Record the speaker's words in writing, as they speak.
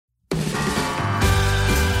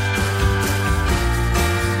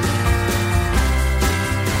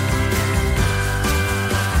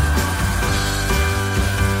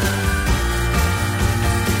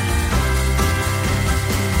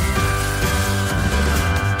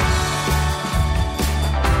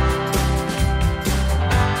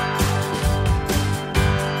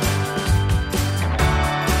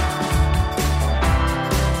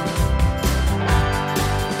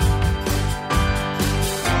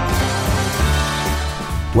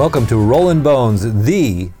Welcome to Rollin' Bones,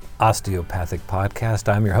 the osteopathic podcast.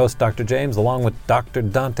 I'm your host, Dr. James, along with Dr.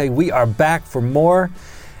 Dante. We are back for more,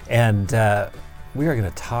 and we are going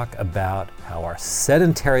to talk about how our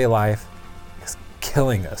sedentary life is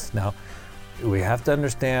killing us. Now, we have to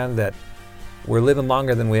understand that we're living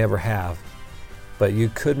longer than we ever have, but you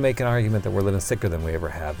could make an argument that we're living sicker than we ever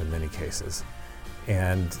have in many cases.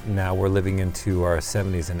 And now we're living into our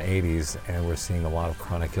 70s and 80s, and we're seeing a lot of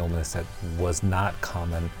chronic illness that was not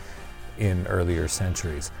common in earlier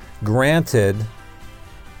centuries. Granted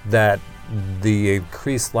that the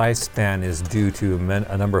increased lifespan is due to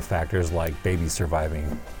a number of factors like babies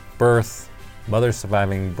surviving birth, mothers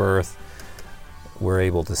surviving birth. We're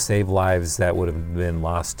able to save lives that would have been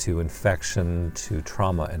lost to infection, to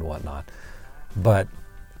trauma and whatnot. But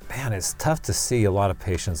man, it's tough to see a lot of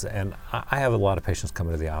patients, and I have a lot of patients come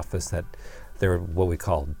into the office that they're what we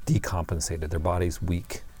call decompensated. Their body's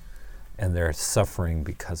weak, and they're suffering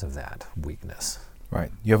because of that weakness.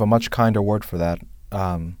 Right. You have a much kinder word for that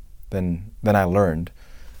than I learned.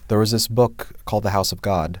 There was this book called The House of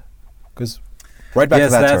God, because right back to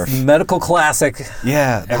that turf. Yes, that's medical classic.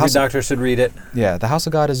 Yeah. Every doctor should read it. Yeah, The House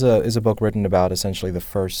of God is a book written about essentially the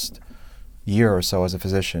first year or so as a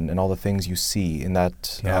physician and all the things you see in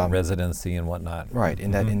that residency and whatnot. Right, in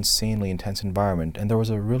that insanely intense environment. And there was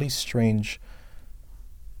a really strange,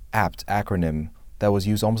 apt acronym that was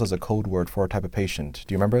used almost as a code word for a type of patient.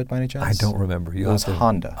 Do you remember it by any chance? I don't remember. It was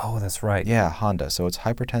HONDA. Oh, that's right. Yeah, HONDA. So it's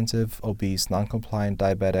hypertensive, obese, non-compliant,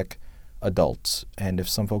 diabetic adults. And if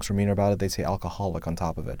some folks were meaner about it, they'd say alcoholic on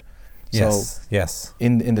top of it. Yes.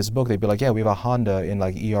 In this book, they'd be like, yeah, we have a HONDA in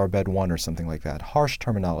like ER bed 1 or something like that. Harsh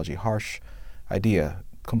terminology, harsh idea,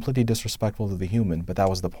 completely disrespectful to the human, but that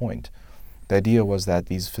was the point. The idea was that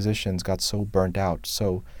these physicians got so burnt out,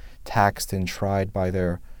 so taxed and tried by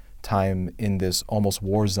their time in this almost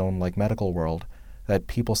war zone-like medical world, that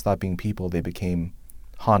people stopped being people. They became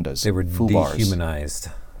HONDAs. They were FUBARs. Dehumanized.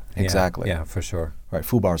 Exactly. Yeah, for sure. Right,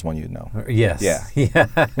 FUBAR's one you'd know. Yes. Yeah. Yeah.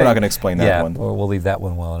 We're not going to explain that one. We'll leave that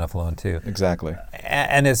one well enough alone too. Exactly.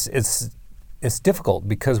 And it's difficult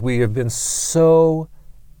because we have been so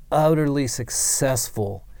utterly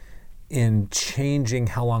successful in changing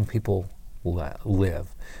how long people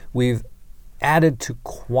live. We've added to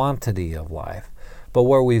quantity of life, but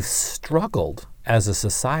where we've struggled as a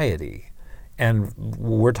society, and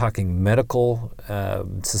we're talking medical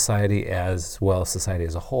society as well as society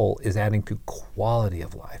as a whole, is adding to quality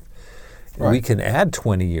of life. Right. We can add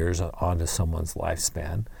 20 years onto someone's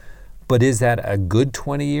lifespan, but is that a good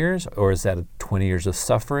 20 years or is that 20 years of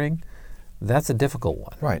suffering? That's a difficult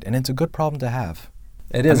one. Right, and it's a good problem to have.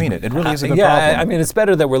 It is. I mean, it really is a good problem. problem. I mean, it's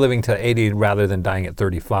better that we're living to 80 rather than dying at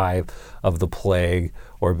 35 of the plague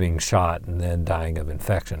or being shot and then dying of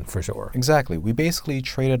infection, for sure. Exactly. We basically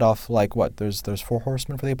traded off, like, what? There's 4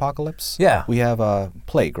 horsemen for the apocalypse? Yeah. We have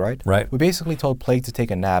plague, right? Right. We basically told plague to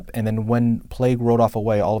take a nap, and then when plague rode off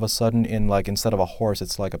away, all of a sudden, instead of a horse,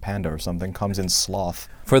 it's like a panda or something, comes in sloth.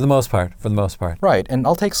 For the most part. Right, and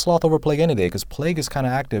I'll take sloth over plague any day, because plague is kind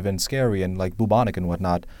of active and scary and, like, bubonic and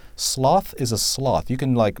whatnot. Sloth is a sloth. You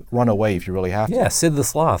can, like, run away if you really have to. Yeah, Sid the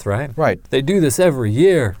Sloth, right? Right. They do this every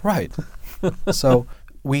year. Right. So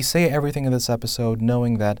we say everything in this episode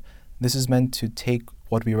knowing that this is meant to take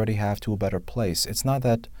what we already have to a better place. It's not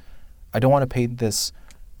that I don't want to paint this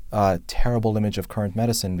terrible image of current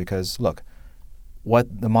medicine, because, look,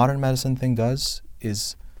 what the modern medicine thing does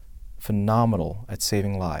is phenomenal at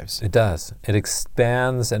saving lives. It does. It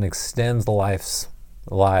expands and extends the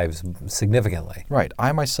lives significantly. Right.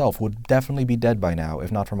 I myself would definitely be dead by now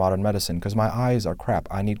if not for modern medicine, because my eyes are crap.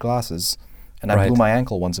 I need glasses. And I blew my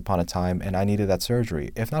ankle once upon a time, and I needed that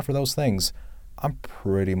surgery. If not for those things, I'm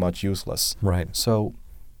pretty much useless. Right. So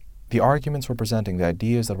the arguments we're presenting, the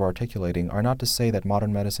ideas that we're articulating, are not to say that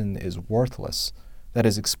modern medicine is worthless. That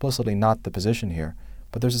is explicitly not the position here.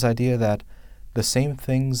 But there's this idea that the same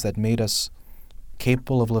things that made us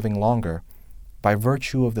capable of living longer, by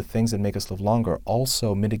virtue of the things that make us live longer,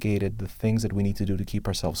 also mitigated the things that we need to do to keep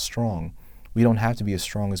ourselves strong. We don't have to be as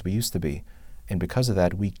strong as we used to be. And because of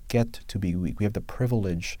that, we get to be weak. We have the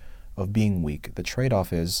privilege of being weak. The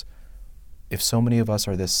trade-off is, if so many of us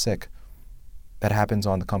are this sick, that happens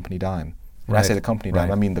on the company dime. When I say the company dime,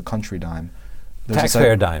 I mean the country dime.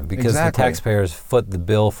 Taxpayer dime, because the taxpayers foot the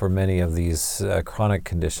bill for many of these chronic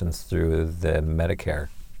conditions through the Medicare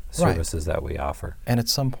services that we offer. And at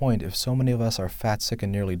some point, if so many of us are fat, sick,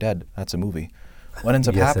 and nearly dead, that's a movie. What ends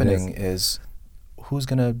up happening is, who's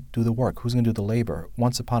going to do the work? Who's going to do the labor?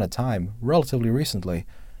 Once upon a time, relatively recently,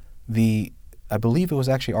 I believe it was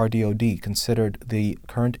actually RDOD considered the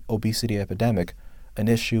current obesity epidemic an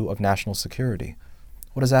issue of national security.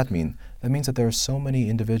 What does that mean? That means that there are so many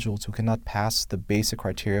individuals who cannot pass the basic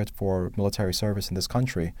criteria for military service in this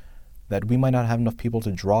country that we might not have enough people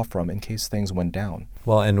to draw from in case things went down.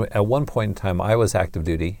 Well, and at one point in time, I was active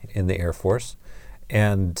duty in the Air Force,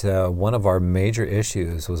 and one of our major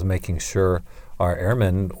issues was making sure our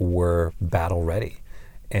airmen were battle ready,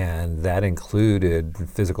 and that included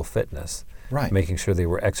physical fitness. Right. Making sure they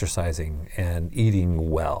were exercising and eating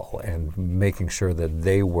well, and making sure that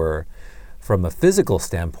they were, from a physical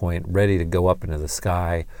standpoint, ready to go up into the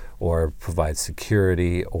sky or provide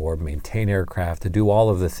security or maintain aircraft, to do all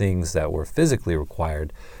of the things that were physically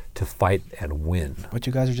required to fight and win. But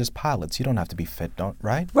you guys are just pilots. You don't have to be fit,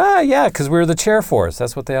 right? Well, yeah, because we're the chair force.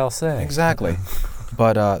 That's what they all say. Exactly.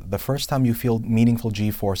 But the first time you feel meaningful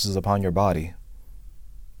G-forces upon your body,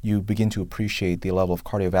 you begin to appreciate the level of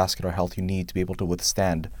cardiovascular health you need to be able to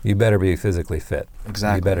withstand. You better be physically fit.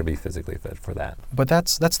 Exactly. You better be physically fit for that. But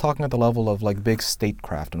that's talking at the level of like big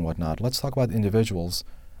statecraft and whatnot. Let's talk about individuals.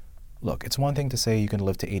 Look, it's one thing to say you can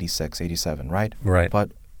live to 86, 87, right? Right. But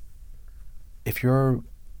if your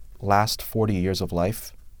last 40 years of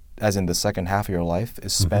life, as in the second half of your life,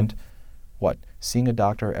 is spent, seeing a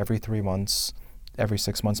doctor every 3 months, every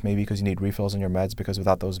 6 months maybe, because you need refills on your meds, because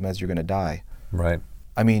without those meds you're going to die. Right.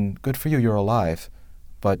 I mean, good for you, you're alive,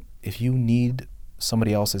 but if you need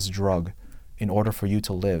somebody else's drug in order for you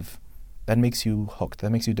to live, that makes you hooked,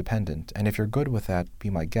 that makes you dependent. And if you're good with that, be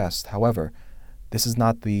my guest. However, this is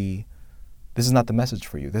not the message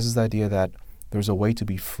for you. This is the idea that there's a way to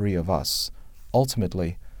be free of us.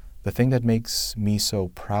 Ultimately, the thing that makes me so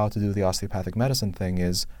proud to do the osteopathic medicine thing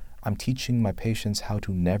is I'm teaching my patients how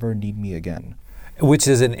to never need me again. Which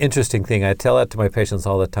is an interesting thing. I tell that to my patients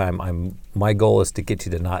all the time. My goal is to get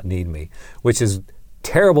you to not need me, which is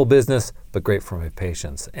terrible business, but great for my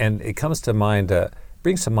patients. And it comes to mind,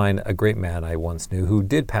 brings to mind a great man I once knew who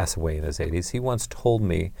did pass away in his 80s. He once told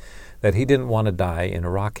me that he didn't want to die in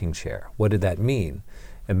a rocking chair. What did that mean?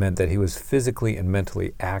 It meant that he was physically and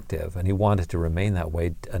mentally active, and he wanted to remain that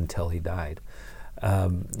way until he died.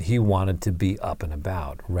 He wanted to be up and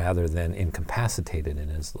about rather than incapacitated in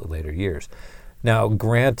his later years. Now,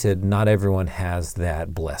 granted, not everyone has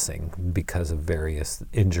that blessing because of various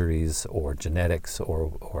injuries or genetics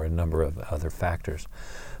or a number of other factors.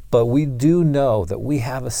 But we do know that we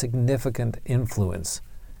have a significant influence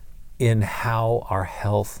in how our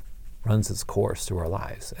health runs its course through our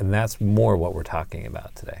lives. And that's more what we're talking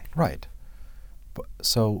about today. Right.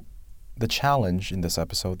 So the challenge in this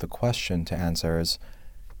episode, the question to answer is,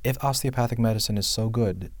 if osteopathic medicine is so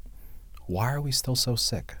good, why are we still so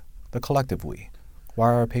sick? The collective we. Why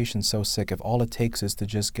are our patients so sick if all it takes is to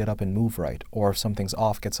just get up and move right? Or if something's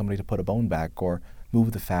off, get somebody to put a bone back or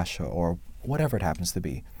move the fascia or whatever it happens to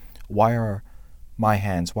be. Why are my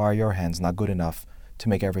hands, why are your hands not good enough to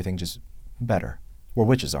make everything just better? We're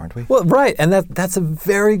witches, aren't we? Well, right, and that's a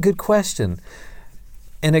very good question.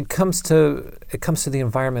 And it comes to the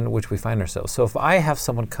environment in which we find ourselves. So if I have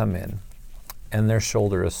someone come in and their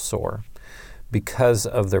shoulder is sore because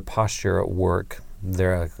of their posture at work,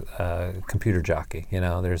 they're a computer jockey,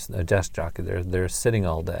 there's a desk jockey, they're sitting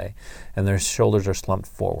all day and their shoulders are slumped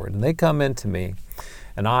forward. And they come in to me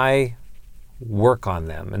and I work on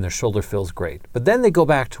them and their shoulder feels great. But then they go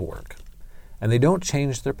back to work and they don't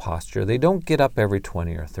change their posture. They don't get up every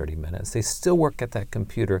 20 or 30 minutes. They still work at that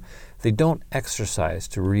computer. They don't exercise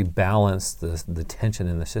to rebalance the tension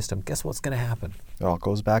in the system. Guess what's going to happen? It all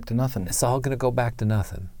goes back to nothing. It's all going to go back to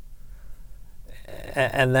nothing.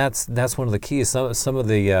 And that's one of the keys. Some of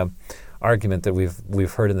the argument that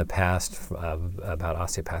we've heard in the past about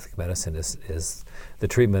osteopathic medicine is the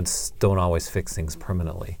treatments don't always fix things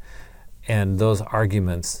permanently. And those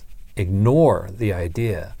arguments ignore the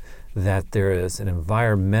idea that there is an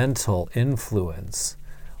environmental influence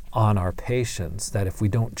on our patients, that if we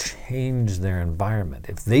don't change their environment,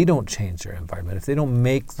 if they don't change their environment, if they don't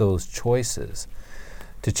make those choices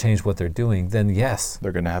to change what they're doing, then yes,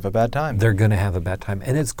 they're going to have a bad time. They're going to have a bad time,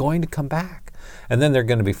 and it's going to come back. And then they're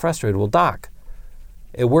going to be frustrated. Well, doc,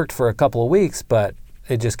 it worked for a couple of weeks, but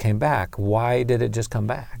it just came back. Why did it just come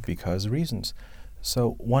back? Because reasons.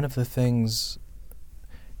 So one of the things,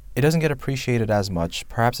 it doesn't get appreciated as much.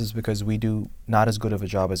 Perhaps it's because we do not as good of a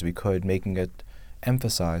job as we could making it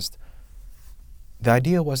emphasized. The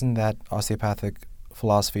idea wasn't that osteopathic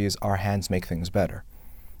philosophy is our hands make things better.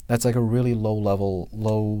 That's like a really low-level,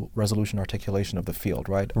 low-resolution articulation of the field,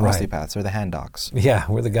 right? Right. Osteopaths are the hand docs. Yeah,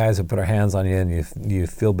 we're the guys who put our hands on you and you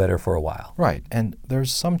feel better for a while. Right, and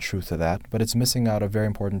there's some truth to that, but it's missing out a very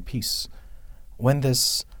important piece. When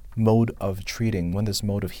this mode of treating, when this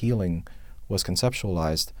mode of healing was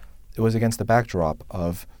conceptualized, it was against the backdrop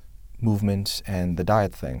of movement and the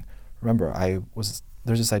diet thing. Remember, I was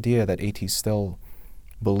there's this idea that ATs still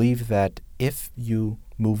believe that if you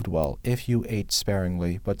moved well, if you ate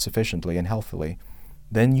sparingly but sufficiently and healthily,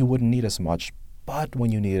 then you wouldn't need us much. But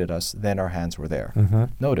when you needed us, then our hands were there. Mm-hmm.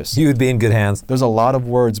 Notice. You would be in good hands. There's a lot of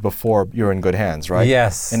words before you're in good hands, right?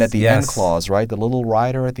 Yes. And at the yes. end clause, right, the little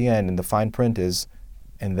rider at the end in the fine print is,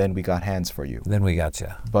 and then we got hands for you. Then we got you.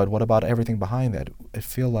 But what about everything behind that? I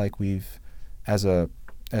feel like we've, as a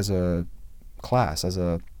class, as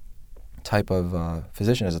a type of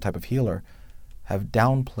physician, as a type of healer, have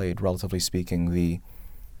downplayed, relatively speaking, the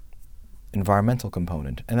environmental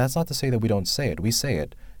component. And that's not to say that we don't say it. We say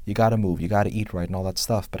it. You got to move, you got to eat right and all that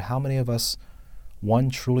stuff. But how many of us, one,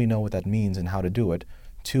 truly know what that means and how to do it,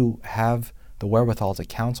 two, have the wherewithal to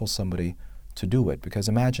counsel somebody to do it? Because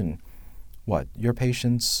imagine, what, your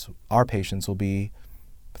patients, our patients will be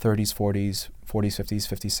 30s, 40s, 50s,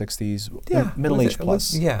 50s, 60s, middle age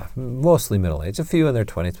plus. Yeah, mostly middle age. A few in their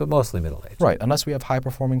 20s, but mostly middle age. Right. Unless we have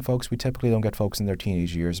high-performing folks, we typically don't get folks in their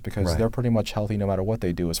teenage years because they're pretty much healthy no matter what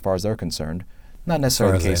they do as far as they're concerned. Not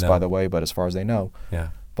necessarily the case, by the way, but as far as they know. Yeah.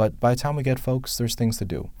 But by the time we get folks, there's things to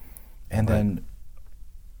do. And then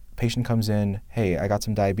patient comes in, hey, I got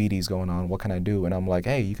some diabetes going on, what can I do? And I'm like,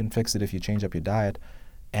 hey, you can fix it if you change up your diet.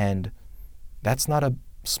 And that's not a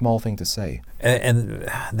small thing to say. And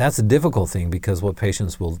that's a difficult thing because what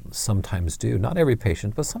patients will sometimes do, not every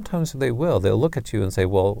patient, but sometimes they will, they'll look at you and say,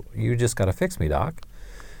 well, you just got to fix me, doc.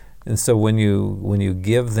 And so when you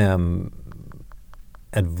give them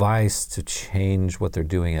advice to change what they're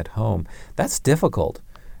doing at home, that's difficult.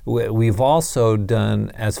 We've also done,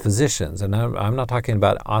 as physicians, and I'm not talking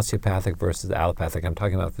about osteopathic versus allopathic, I'm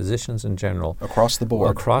talking about physicians in general. Across the board.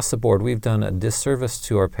 Across the board, we've done a disservice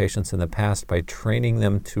to our patients in the past by training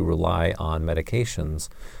them to rely on medications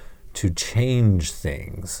to change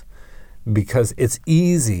things because it's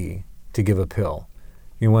easy to give a pill.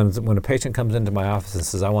 You know, when a patient comes into my office and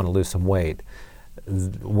says, I want to lose some weight,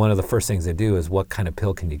 one of the first things they do is, what kind of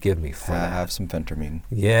pill can you give me for that? Have some phentermine.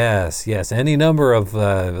 Yes. Any number of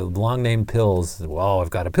long-named pills. Well, I've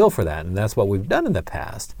got a pill for that, and that's what we've done in the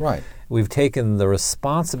past. Right. We've taken the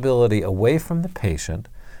responsibility away from the patient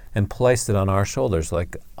and placed it on our shoulders,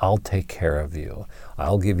 like, I'll take care of you.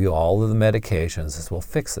 I'll give you all of the medications. This will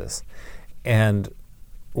fix this. And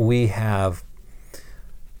we have,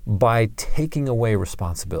 by taking away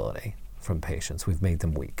responsibility from patients, we've made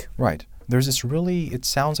them weak. Right. There's this really, it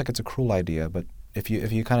sounds like it's a cruel idea, but if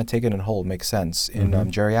you kind of take it in whole, it makes sense in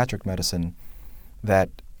geriatric medicine that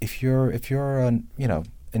if you're an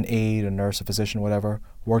aide, a nurse, a physician, whatever,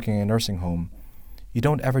 working in a nursing home, you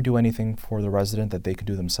don't ever do anything for the resident that they could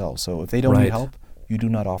do themselves. So if they don't need help, you do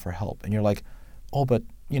not offer help. And you're like, oh, but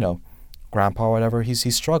grandpa or whatever,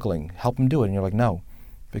 he's struggling. Help him do it. And you're like, no,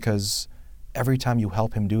 because every time you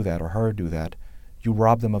help him do that or her do that, you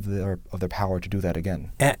rob them of their power to do that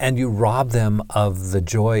again. And you rob them of the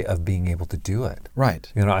joy of being able to do it. Right.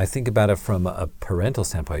 I think about it from a parental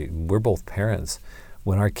standpoint. We're both parents.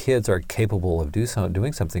 When our kids are capable of doing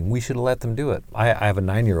something, we should let them do it. I have a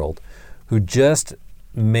 9-year-old who just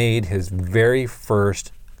made his very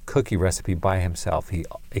first cookie recipe by himself.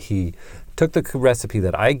 He took the recipe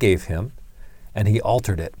that I gave him and he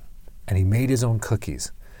altered it and he made his own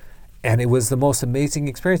cookies. And it was the most amazing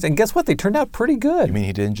experience. And guess what? They turned out pretty good. You mean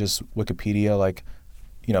he didn't just Wikipedia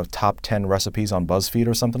top 10 recipes on BuzzFeed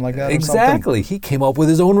or something like that? Exactly. He came up with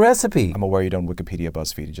his own recipe. I'm aware you don't Wikipedia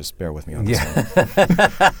BuzzFeed. Just bear with me on this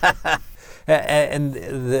one. And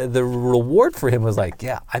the reward for him was like,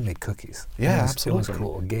 yeah, I make cookies. Yeah, absolutely. It was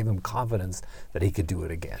cool. It gave him confidence that he could do it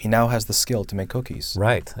again. He now has the skill to make cookies.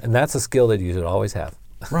 Right. And that's a skill that you should always have.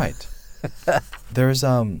 Right.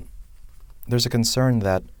 There's a concern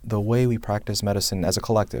that the way we practice medicine as a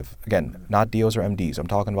collective, again, not DOs or MDs, I'm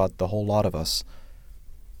talking about the whole lot of us,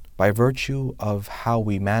 by virtue of how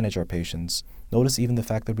we manage our patients, notice even the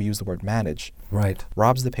fact that we use the word manage,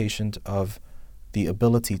 robs the patient of the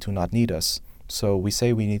ability to not need us. So we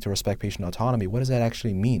say we need to respect patient autonomy. What does that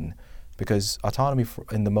actually mean? Because autonomy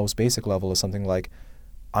in the most basic level is something like,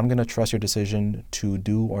 I'm going to trust your decision to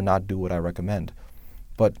do or not do what I recommend.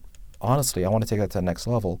 But honestly, I want to take that to the next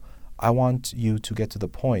level. I want you to get to the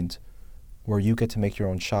point where you get to make your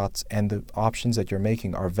own shots and the options that you're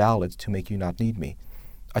making are valid to make you not need me.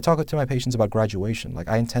 I talk to my patients about graduation. Like,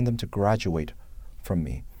 I intend them to graduate from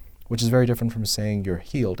me, which is very different from saying you're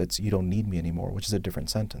healed. It's you don't need me anymore, which is a different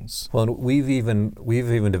sentence. Well, and we've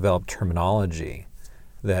even developed terminology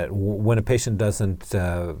that when a patient doesn't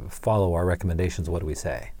follow our recommendations, what do we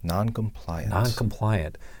say? Non-compliant.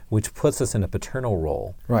 Non-compliant, which puts us in a paternal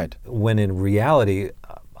role. Right. When in reality,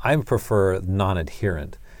 I prefer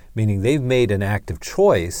non-adherent, meaning they've made an active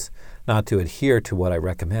choice, not to adhere to what I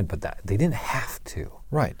recommend, but that they didn't have to.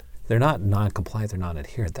 Right. They're not non-compliant, they're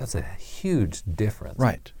non-adherent. That's a huge difference.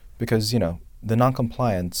 Right. Because, the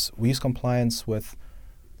non-compliance, we use compliance with,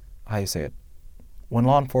 how you say it? When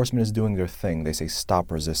law enforcement is doing their thing, they say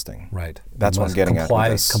stop resisting. Right. That's what I'm getting at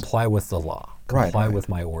with this. Comply with the law. Comply with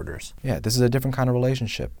my orders. Yeah, this is a different kind of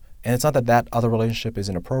relationship. And it's not that other relationship is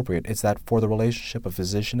inappropriate. It's that for the relationship a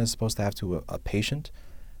physician is supposed to have to a patient,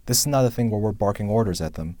 this is not a thing where we're barking orders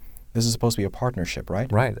at them. This is supposed to be a partnership, right?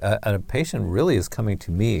 Right. A patient really is coming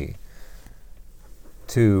to me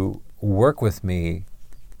to work with me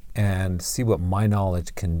and see what my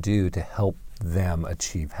knowledge can do to help them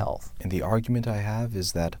achieve health. And the argument I have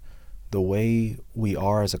is that the way we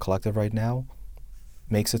are as a collective right now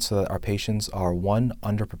makes it so that our patients are, one,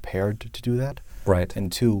 underprepared to do that. Right.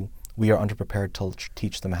 And two, we are underprepared to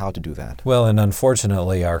teach them how to do that. Well, and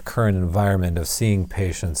unfortunately, our current environment of seeing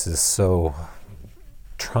patients is so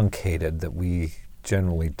truncated that we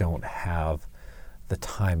generally don't have the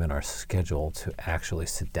time in our schedule to actually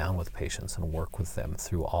sit down with patients and work with them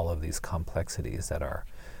through all of these complexities that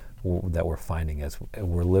we're finding as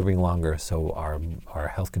we're living longer. So our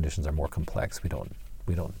health conditions are more complex. We don't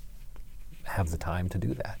have the time to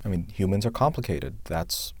do that. I mean, humans are complicated.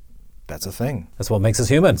 That's a thing. That's what makes us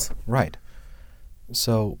humans. Right.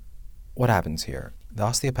 So what happens here? The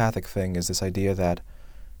osteopathic thing is this idea that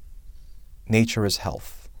nature is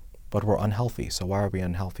health, but we're unhealthy. So why are we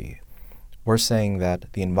unhealthy? We're saying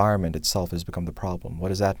that the environment itself has become the problem. What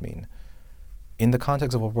does that mean? In the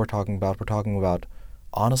context of what we're talking about,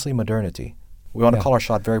 honestly, modernity. We want to call our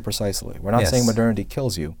shot very precisely. We're not saying modernity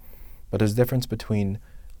kills you, but there's a difference between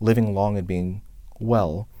living long and being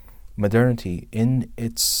well. Modernity, in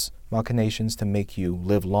its machinations to make you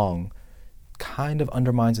live long, kind of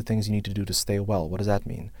undermines the things you need to do to stay well. What does that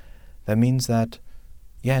mean? That means that,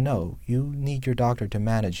 you need your doctor to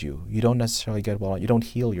manage you. You don't necessarily get well. You don't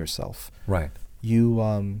heal yourself. Right.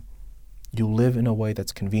 You live in a way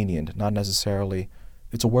that's convenient, not necessarily.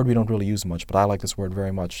 It's a word we don't really use much, but I like this word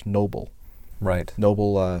very much. Noble. Right.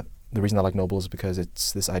 Noble. The reason I like noble is because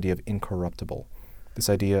it's this idea of incorruptible. This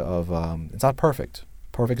idea of it's not perfect.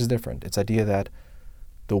 Perfect is different. It's idea that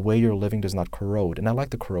the way you're living does not corrode. And I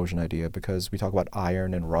like the corrosion idea because we talk about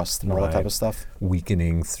iron and rust and all that type of stuff.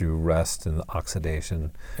 Weakening through rust and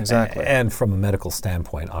oxidation. Exactly. And from a medical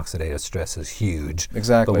standpoint, oxidative stress is huge.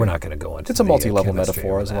 Exactly. But we're not going to go into It's a multi-level chemistry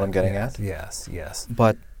metaphor is what I'm getting at. Yes.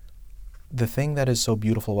 But the thing that is so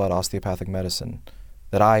beautiful about osteopathic medicine,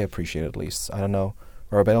 that I appreciate at least, I don't know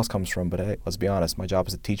where everybody else comes from, but hey, let's be honest, my job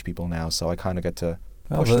is to teach people now, so I kind of get to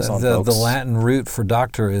push this on folks. The Latin root for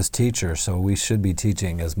doctor is teacher, so we should be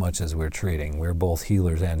teaching as much as we're treating. We're both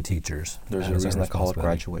healers and teachers. There's a reason I call it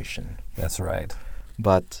graduation. That's right.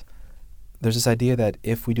 But there's this idea that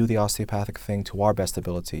if we do the osteopathic thing to our best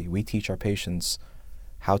ability, we teach our patients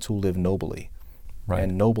how to live nobly. Right.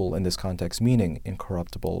 And noble in this context meaning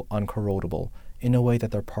incorruptible, uncorrodable, in a way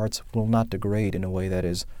that their parts will not degrade in a way that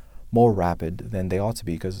is more rapid than they ought to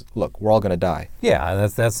be, because look, we're all going to die. Yeah,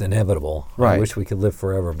 that's inevitable. Right. I wish we could live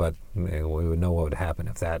forever, but we would know what would happen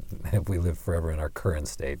if we lived forever in our current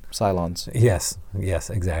state. Cylons. Yes,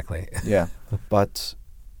 exactly. Yeah, but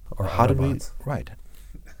or how did we? Right,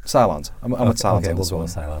 Cylons. I'm with Cylons on this one.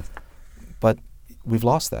 Cylons. But we've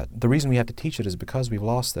lost that. The reason we have to teach it is because we've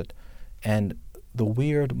lost it, and the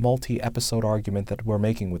weird multi-episode argument that we're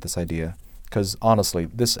making with this idea. Because honestly,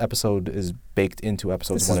 this episode is baked into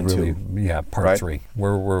episodes 1 and 2. Yeah, part 3.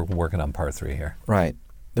 We're working on part 3 here. Right.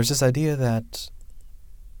 There's this idea that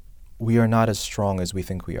we are not as strong as we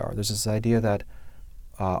think we are. There's this idea that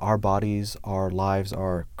our bodies, our lives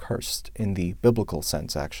are cursed in the biblical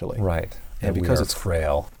sense, actually. Right. And because it's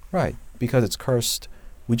frail. Right. Because it's cursed,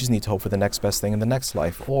 we just need to hope for the next best thing in the next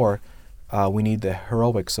life. Or we need the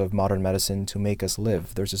heroics of modern medicine to make us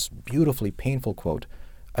live. There's this beautifully painful quote.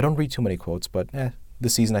 I don't read too many quotes, but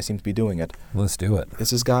this season I seem to be doing it. Let's do it.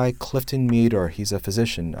 It's this guy, Clifton Meader. He's a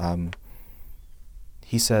physician.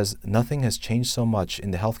 He says, "Nothing has changed so much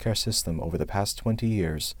in the healthcare system over the past 20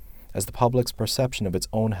 years as the public's perception of its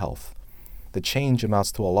own health. The change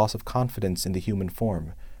amounts to a loss of confidence in the human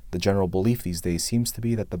form. The general belief these days seems to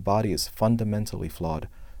be that the body is fundamentally flawed,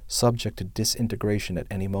 subject to disintegration at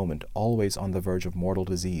any moment, always on the verge of mortal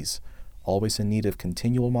disease. Always in need of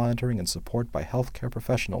continual monitoring and support by healthcare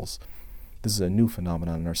professionals. This is a new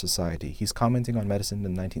phenomenon in our society." He's commenting on medicine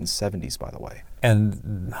in the 1970s, by the way.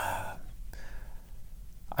 And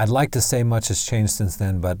I'd like to say much has changed since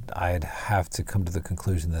then, but I'd have to come to the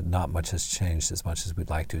conclusion that not much has changed as much as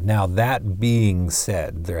we'd like to. Now, that being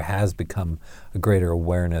said, there has become a greater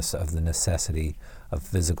awareness of the necessity of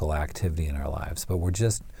physical activity in our lives, but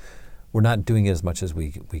we're not doing as much as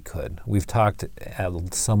we could. We've talked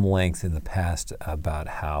at some length in the past about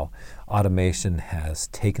how automation has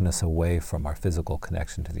taken us away from our physical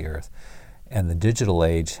connection to the earth. And the digital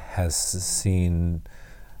age has seen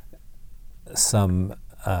some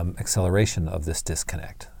acceleration of this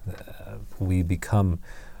disconnect. We become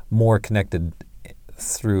more connected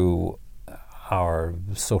through our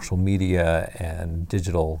social media and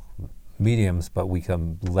digital mediums, but we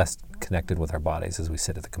become less connected with our bodies as we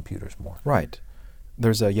sit at the computers more. Right.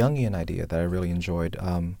 There's a Jungian idea that I really enjoyed.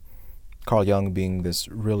 Carl Jung being this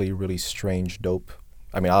really, really strange dope.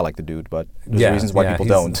 I mean, I like the dude, but there's reasons why people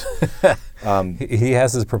don't. He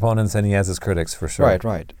has his proponents and he has his critics, for sure.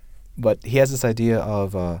 Right. But he has this idea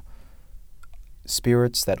of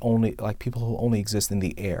spirits that only, like people who only exist in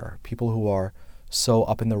the air, people who are so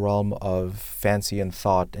up in the realm of fancy and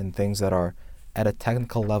thought and things that are at a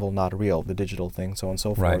technical level not real, the digital thing, so on and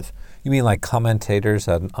so Right. forth. You mean like commentators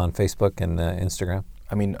on Facebook and Instagram?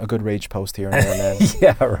 I mean, a good rage post here and there and then.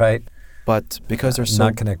 Yeah, right. But because they're so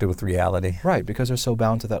not connected with reality. Right, because they're so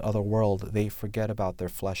bound to that other world, they forget about their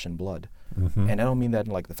flesh and blood. Mm-hmm. And I don't mean that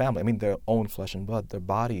in like the family. I mean their own flesh and blood. Their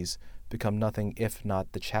bodies become nothing if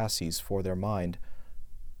not the chassis for their mind.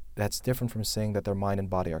 That's different from saying that their mind and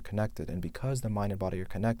body are connected. And because their mind and body are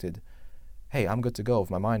connected, hey, I'm good to go if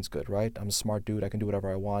my mind's good, right? I'm a smart dude. I can do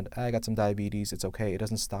whatever I want. I got some diabetes. It's okay. It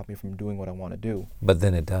doesn't stop me from doing what I want to do. But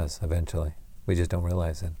then it does eventually. We just don't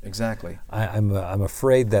realize it. Exactly. I'm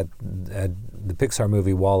afraid that the Pixar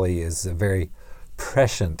movie WALL-E is very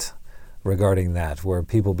prescient regarding that, where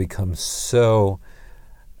people become so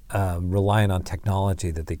reliant on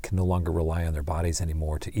technology that they can no longer rely on their bodies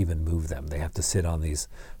anymore to even move them. They have to sit on these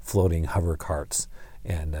floating hover carts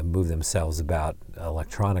and move themselves about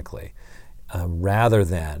electronically rather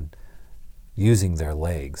than using their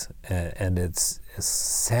legs. And it's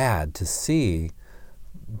sad to see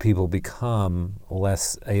people become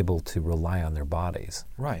less able to rely on their bodies.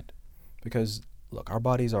 Right. Because, look, our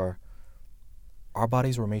bodies were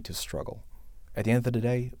made to struggle. At the end of the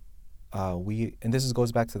day, and this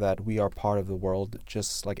goes back to that, we are part of the world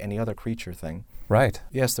just like any other creature thing. Right.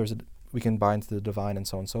 Yes, we can bind to the divine and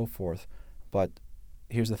so on and so forth, but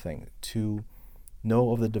here's the thing. To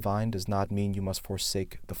know of the divine does not mean you must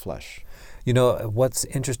forsake the flesh. You know, what's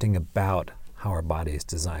interesting about how our body is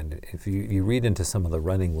designed, if you read into some of the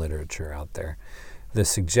running literature out there, the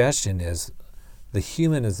suggestion is the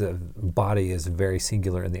human body is very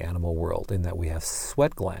singular in the animal world in that we have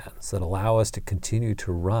sweat glands that allow us to continue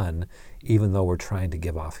to run even though we're trying to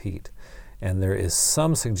give off heat. And there is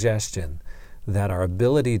some suggestion that our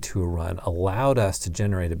ability to run allowed us to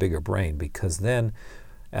generate a bigger brain, because then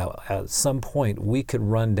at some point we could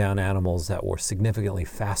run down animals that were significantly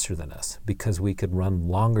faster than us because we could run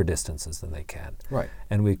longer distances than they can. Right.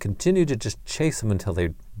 And we continue to just chase them until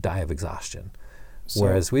they die of exhaustion. So,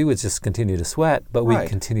 Whereas we would just continue to sweat, but we Right.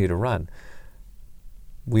 continue to run.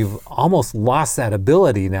 We've almost lost that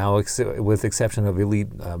ability now, with exception of elite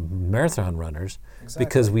marathon runners,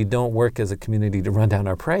 because we don't work as a community to run down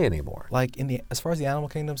our prey anymore. like as far as the animal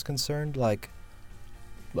kingdom's concerned, like,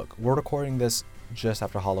 look, we're recording this just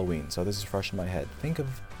after Halloween, so this is fresh in my head. Think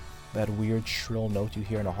of that weird shrill note you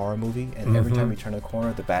hear in a horror movie, and every time you turn a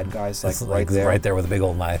corner, the bad guy's It's right there. right there with a big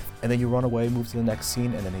old knife. And then you run away, move to the next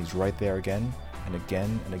scene, and then he's right there again and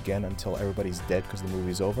again and again until everybody's dead because the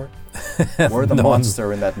movie's over. We're the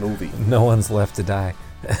monster in that movie. No one's left to die.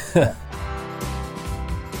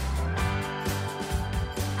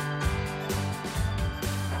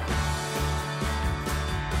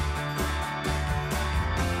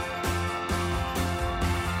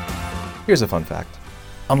 Here's a fun fact.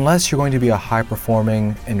 Unless you're going to be a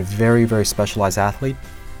high-performing and very, very specialized athlete,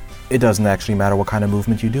 it doesn't actually matter what kind of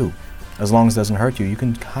movement you do. As long as it doesn't hurt you, you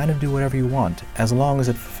can kind of do whatever you want, as long as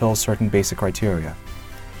it fulfills certain basic criteria.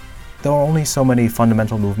 There are only so many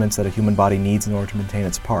fundamental movements that a human body needs in order to maintain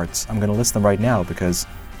its parts. I'm going to list them right now because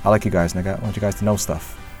I like you guys and I want you guys to know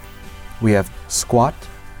stuff. We have squat,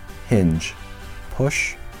 hinge,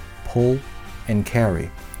 push, pull, and carry.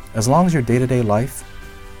 As long as your day-to-day life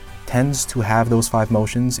tends to have those 5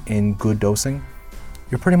 motions in good dosing,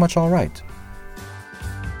 you're pretty much all right.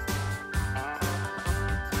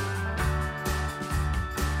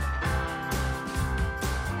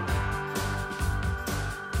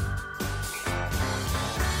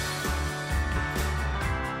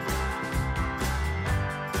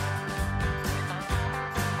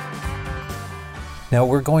 Now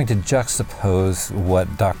we're going to juxtapose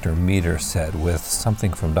what Dr. Meter said with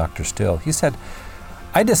something from Dr. Still. He said,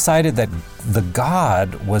 I decided that the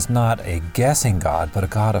God was not a guessing God, but a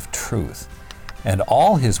God of truth. And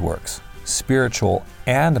all his works, spiritual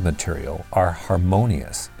and material, are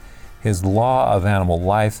harmonious. His law of animal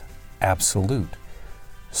life, absolute.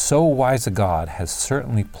 So wise a God has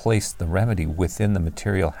certainly placed the remedy within the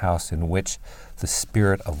material house in which the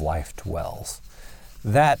spirit of life dwells.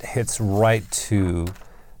 That hits right to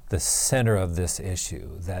the center of this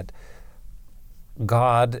issue, that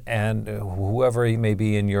God, and whoever he may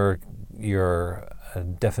be in your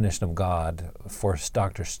definition of God, for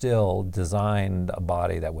Dr. Still designed a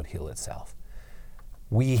body that would heal itself.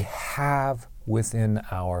 We have within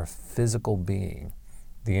our physical being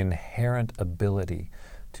the inherent ability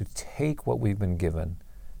to take what we've been given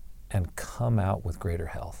and come out with greater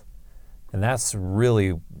health. And that's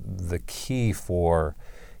really the key for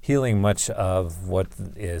healing much of what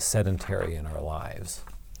is sedentary in our lives.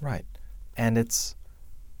 Right. And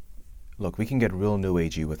look, we can get real new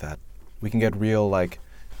agey with that. We can get real,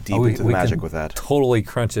 deep into the magic with that. Totally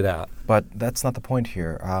crunch it out. But that's not the point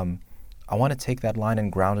here. I want to take that line and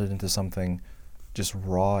ground it into something just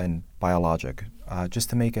raw and biologic, just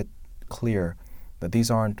to make it clear that these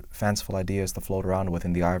aren't fanciful ideas to float around with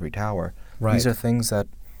in the ivory tower. Right. These are things that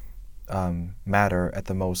matter at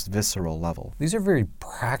the most visceral level. These are very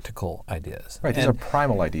practical ideas. Right, these are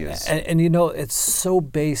primal ideas. And it's so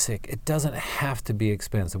basic, it doesn't have to be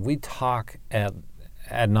expensive. We talk ad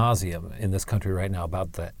nauseum in this country right now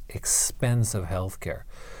about the expense of healthcare.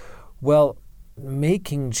 Well,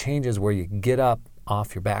 making changes where you get up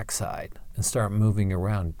off your backside and start moving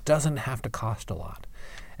around doesn't have to cost a lot.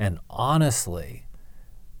 And honestly,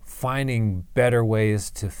 finding better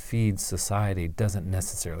ways to feed society doesn't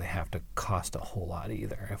necessarily have to cost a whole lot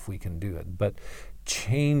either if we can do it. But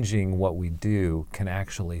changing what we do can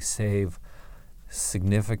actually save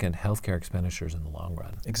significant healthcare expenditures in the long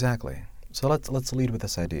run. Exactly. So let's lead with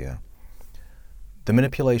this idea. The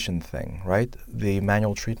manipulation thing, right? The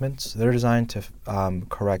manual treatments, they're designed to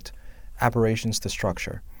correct aberrations to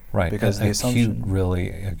structure. Right, because the assumption,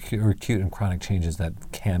 acute and chronic changes that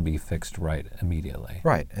can be fixed right immediately.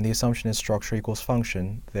 Right, and the assumption is structure equals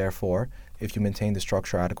function. Therefore, if you maintain the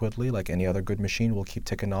structure adequately, like any other good machine, will keep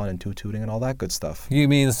ticking on and tooting and all that good stuff. You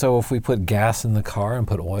mean, so if we put gas in the car and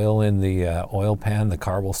put oil in the oil pan, the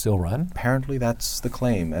car will still run? Apparently that's the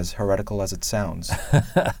claim, as heretical as it sounds.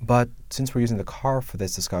 But since we're using the car for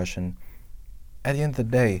this discussion, at the end of the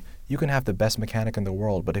day, you can have the best mechanic in the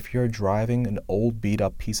world, but if you're driving an old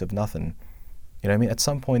beat-up piece of nothing, you know what I mean? At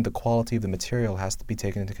some point, the quality of the material has to be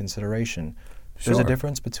taken into consideration. Sure. There's a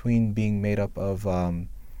difference between being made up of,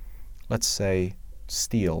 let's say,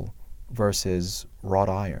 steel versus wrought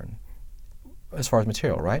iron, as far as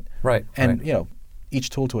material, right? Right. And, right. Each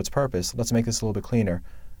tool to its purpose. Let's make this a little bit cleaner.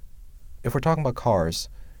 If we're talking about cars,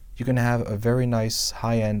 you can have a very nice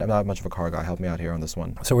high-end, I'm not much of a car guy, help me out here on this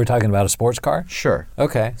one. So we're talking about a sports car? Sure.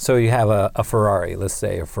 Okay, so you have a Ferrari, let's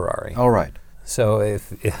say a Ferrari. All right. So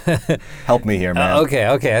if... Help me here, man. Okay,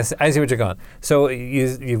 I see what you're going. So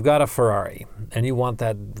you've got a Ferrari, and you want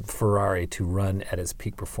that Ferrari to run at its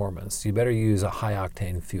peak performance. You better use a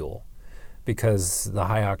high-octane fuel, because the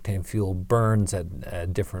high-octane fuel burns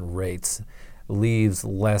at different rates, leaves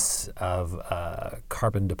less of a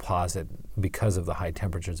carbon deposit because of the high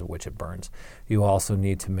temperatures at which it burns. You also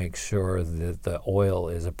need to make sure that the oil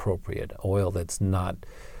is appropriate, oil that's not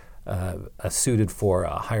suited for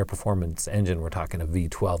a higher performance engine. We're talking a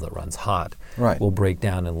V12 that runs hot, right, will break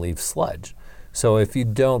down and leave sludge. So if you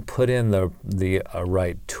don't put in the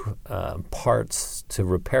right parts to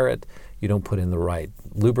repair it, you don't put in the right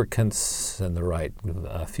lubricants and the right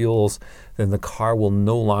fuels, then the car will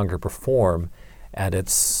no longer perform at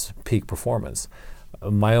its peak performance.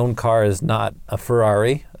 My own car is not a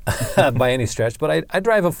Ferrari by any stretch, but I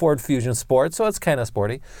drive a Ford Fusion Sport, so it's kind of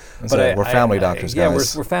sporty. We're family doctors,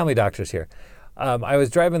 guys. Yeah, we're family doctors here. I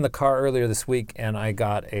was driving the car earlier this week, and I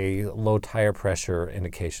got a low tire pressure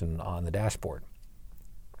indication on the dashboard.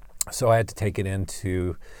 So I had to take it in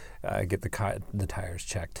to get the tires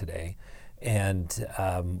checked today. And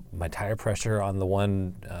my tire pressure on the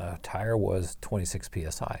one tire was 26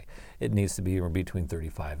 psi. It needs to be between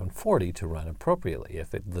 35 and 40 to run appropriately. If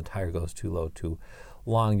the tire goes too low, too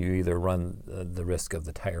long, you either run the risk of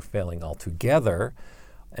the tire failing altogether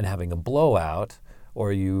and having a blowout,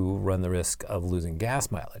 or you run the risk of losing gas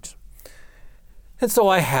mileage. And so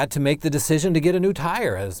I had to make the decision to get a new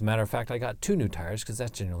tire. As a matter of fact, I got 2 new tires, because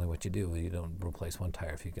that's generally what you do. You don't replace one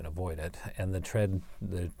tire if you can avoid it. And the tread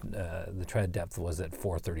depth was at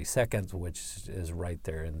 4/32, which is right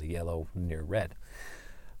there in the yellow near red.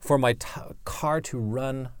 For my car to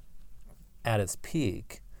run at its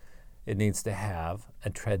peak, it needs to have a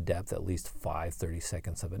tread depth at least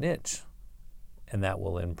 5/32 of an inch, and that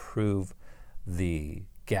will improve the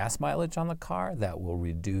gas mileage on the car. That will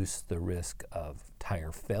reduce the risk of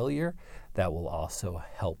tire failure. That will also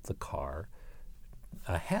help the car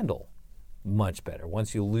handle much better.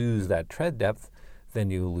 Once you lose that tread depth, then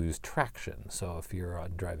you lose traction. So if you're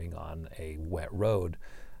driving on a wet road,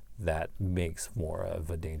 that makes more of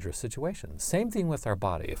a dangerous situation. Same thing with our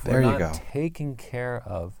body. If we're not taking care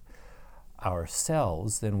of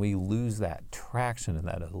ourselves, then we lose that traction and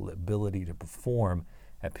that ability to perform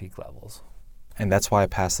at peak levels. And that's why I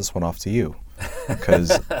passed this one off to you,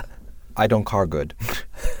 because I don't car good.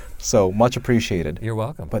 So much appreciated. You're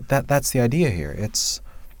welcome. But that's the idea here. It's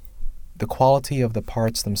the quality of the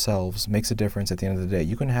parts themselves makes a difference at the end of the day.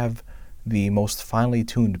 You can have the most finely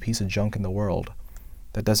tuned piece of junk in the world.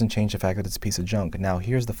 That doesn't change the fact that it's a piece of junk. Now,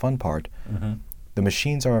 here's the fun part. Mm-hmm. The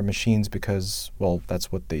machines are machines because, well,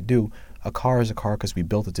 that's what they do. A car is a car because we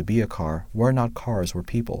built it to be a car. We're not cars. We're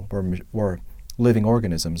people. We're living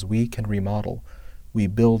organisms. We can remodel. We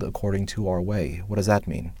build according to our way. What does that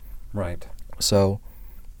mean? Right. So,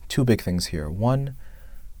 two big things here. One,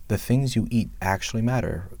 the things you eat actually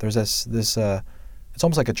matter. There's this it's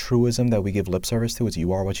almost like a truism that we give lip service to. It's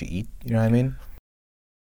you are what you eat. You know what I mean?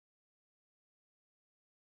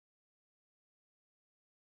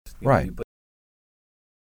 Right.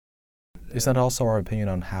 Isn't that also our opinion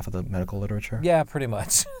on half of the medical literature? Yeah, pretty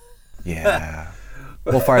much. Yeah.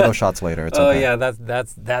 We'll fire those shots later. It's okay. Okay. Yeah,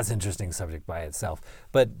 that's an interesting subject by itself.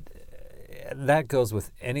 But that goes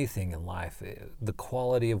with anything in life. The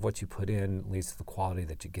quality of what you put in leads to the quality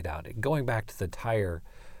that you get out. Going back to the tire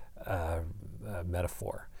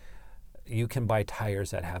metaphor, you can buy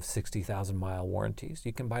tires that have 60,000 mile warranties.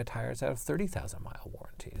 You can buy tires that have 30,000 mile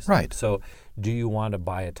warranties. Right. So do you want to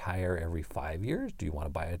buy a tire every 5 years? Do you want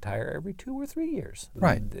to buy a tire every 2 or 3 years?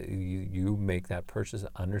 Right. You make that purchase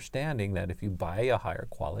understanding that if you buy a higher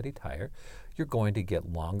quality tire, you're going to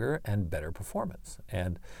get longer and better performance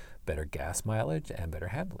and better gas mileage and better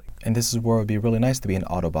handling. And this is where it would be really nice to be an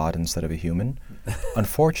Autobot instead of a human.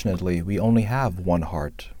 Unfortunately, we only have one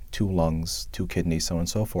heart, 2 lungs, 2 kidneys, so on and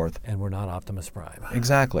so forth. And we're not Optimus Prime.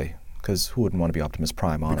 Exactly, because who wouldn't want to be Optimus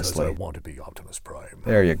Prime, honestly? Because I want to be Optimus Prime.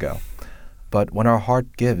 There you go. But when our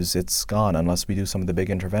heart gives, it's gone unless we do some of the big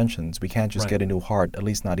interventions. We can't just get a new heart, at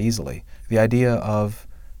least not easily. The idea of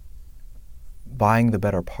buying the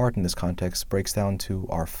better part in this context breaks down to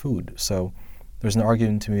our food. So there's an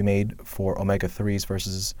argument to be made for omega-3s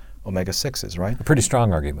versus omega-6s, right? A pretty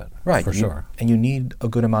strong argument, right, for sure. And you need a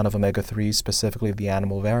good amount of omega-3s, specifically the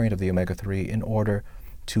animal variant of the omega-3, in order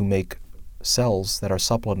to make cells that are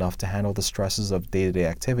supple enough to handle the stresses of day-to-day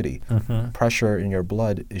activity. Mm-hmm. Pressure in your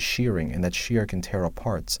blood is shearing, and that shear can tear up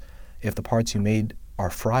parts. If the parts you made are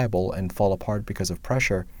friable and fall apart because of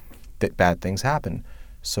pressure, bad things happen.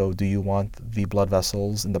 So do you want the blood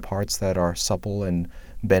vessels in the parts that are supple and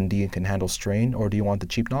bendy and can handle strain, or do you want the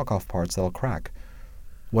cheap knockoff parts that'll crack?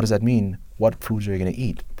 What does that mean? What foods are you going to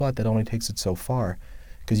eat? But that only takes it so far,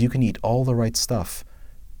 because you can eat all the right stuff,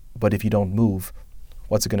 but if you don't move,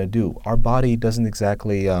 what's it going to do? Our body doesn't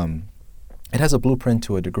exactly, it has a blueprint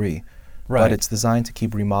to a degree, but it's designed to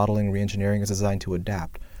keep remodeling, re-engineering. It's designed to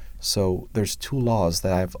adapt. So there's 2 laws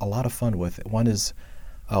that I have a lot of fun with. One is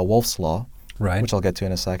Wolff's Law, which I'll get to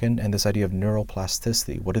in a second, and this idea of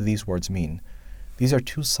neuroplasticity. What do these words mean? These are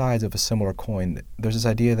 2 sides of a similar coin. There's this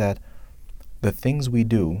idea that the things we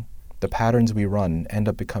do, the patterns we run, end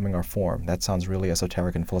up becoming our form. That sounds really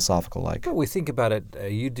esoteric and philosophical-like. Well, we think about it,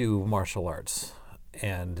 you do martial arts,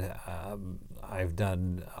 and I've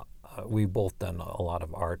done, we've both done a lot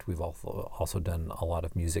of art. We've also done a lot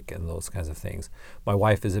of music and those kinds of things. My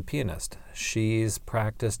wife is a pianist. She's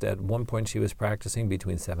practiced, at one point she was practicing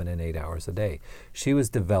between 7 and 8 hours a day. She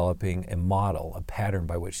was developing a model, a pattern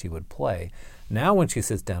by which she would play. Now when she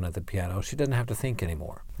sits down at the piano, she doesn't have to think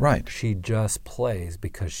anymore. Right. She just plays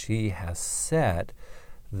because she has set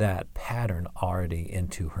that pattern already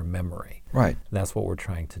into her memory. Right. That's what we're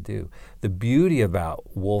trying to do. The beauty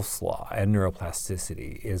about Wolff's Law and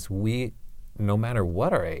neuroplasticity is we, no matter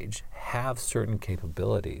what our age, have certain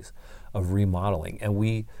capabilities of remodeling, and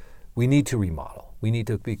we need to remodel. We need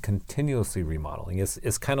to be continuously remodeling.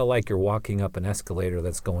 It's kind of like you're walking up an escalator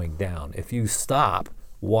that's going down. If you stop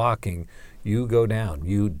walking, you go down,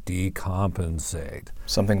 you decompensate.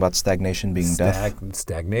 Something about stagnation being death.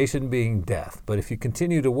 Stagnation being death. But if you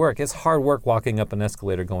continue to work, it's hard work walking up an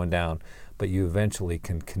escalator going down, but you eventually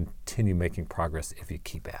can continue making progress if you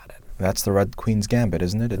keep at it. That's the Red Queen's Gambit,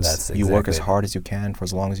 isn't it? That's exactly. You work as hard as you can for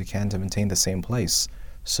as long as you can to maintain the same place.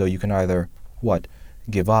 So you can either,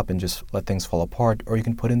 give up and just let things fall apart, or you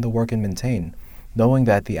can put in the work and maintain, knowing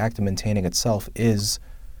that the act of maintaining itself is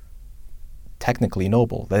technically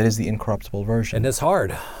noble. That is the incorruptible version. And it's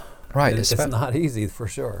hard. Right. It's not easy for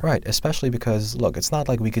sure. Right, especially because, look, it's not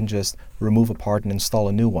like we can just remove a part and install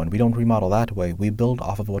a new one. We don't remodel that way. We build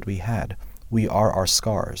off of what we had. We are our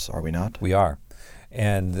scars, are we not? We are.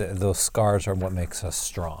 And those scars are what makes us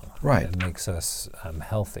strong. Right. It makes us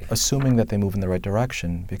healthy. Assuming that they move in the right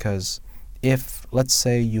direction, because if, let's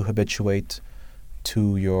say, you habituate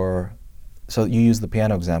to your... So you use the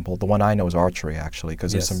piano example. The one I know is archery, actually,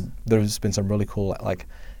 because there's been some really cool, like,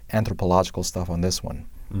 anthropological stuff on this one.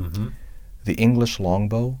 Mm-hmm. The English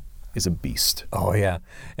longbow is a beast. Oh, yeah.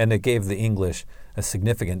 And it gave the English a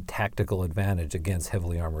significant tactical advantage against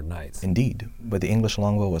heavily armored knights. Indeed. But the English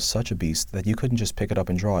longbow was such a beast that you couldn't just pick it up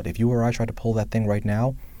and draw it. If you or I tried to pull that thing right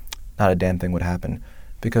now, not a damn thing would happen.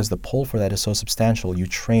 Because the pull for that is so substantial, you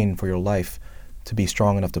train for your life to be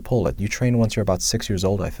strong enough to pull it. You train once you're about 6 years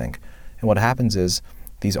old, I think. And what happens is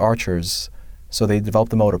these archers, so they develop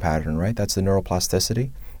the motor pattern, right? That's the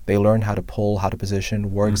neuroplasticity. They learn how to pull, how to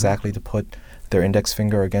position, where exactly to put their index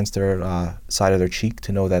finger against their side of their cheek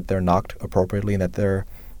to know that they're nocked appropriately and that their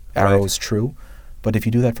arrow is true. But if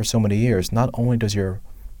you do that for so many years, not only does your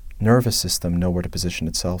nervous system know where to position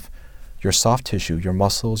itself, your soft tissue, your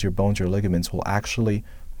muscles, your bones, your ligaments will actually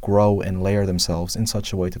grow and layer themselves in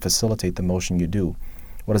such a way to facilitate the motion you do.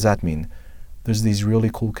 What does that mean? There's these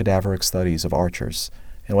really cool cadaveric studies of archers,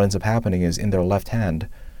 and what ends up happening is in their left hand,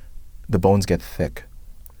 the bones get thick.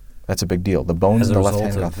 That's a big deal. The bones in the left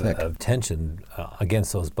hand got thick. Of tension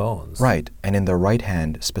against those bones. Right. And in their right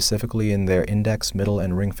hand, specifically in their index, middle,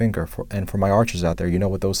 and ring finger, and for my archers out there, you know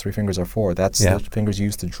what those three fingers are for. That's the fingers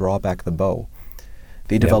used to draw back the bow.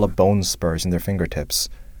 They develop bone spurs in their fingertips,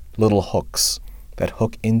 little hooks that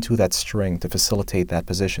hook into that string to facilitate that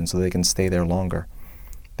position so they can stay there longer.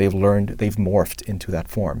 They've morphed into that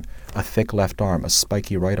form. A thick left arm, a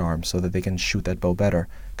spiky right arm, so that they can shoot that bow better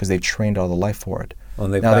because they've trained all the life for it. Well,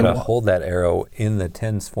 and they've got to hold that arrow in the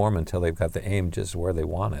tense form until they've got the aim just where they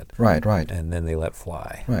want it. Right, right. And then they let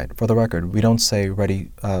fly. Right. For the record, we don't say ready,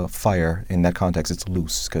 fire in that context. It's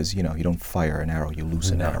loose because, you don't fire an arrow, you loose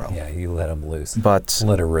an arrow. Yeah, you let them loose. But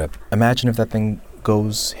let her rip. Imagine if that thing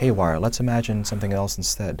goes haywire. Let's imagine something else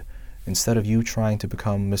instead. Instead of you trying to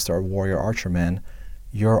become Mr. Warrior Archer Man,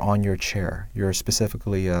 you're on your chair. You're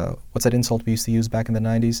specifically, what's that insult we used to use back in the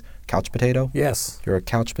 90s? Couch potato? Yes. You're a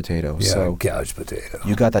couch potato. Yeah, so couch potato.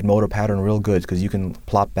 You got that motor pattern real good because you can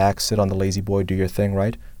plop back, sit on the lazy boy, do your thing,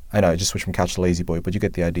 right? I know, I just switched from couch to lazy boy, but you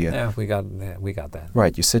get the idea. Yeah, we got that.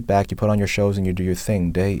 Right, you sit back, you put on your shows, and you do your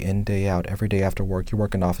thing day in, day out. Every day after work, you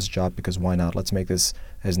work an office job because why not? Let's make this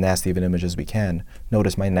as nasty of an image as we can.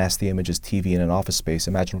 Notice my nasty image is TV in an office space.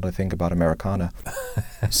 Imagine what I think about Americana.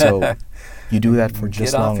 So you do that for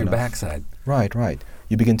just long enough. Get off your backside. Right, right.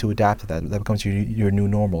 You begin to adapt to that. That becomes your new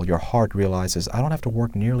normal. Your heart realizes, I don't have to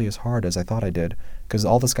work nearly as hard as I thought I did because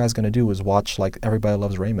all this guy's going to do is watch like Everybody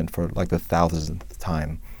Loves Raymond for like the 1000th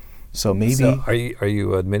time. So maybe... So are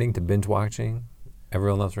you admitting to binge watching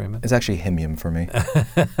Everyone Loves Raymond? It's actually him for me.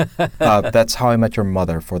 That's How I Met Your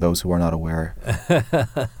Mother, for those who are not aware.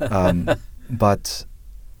 But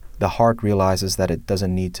the heart realizes that it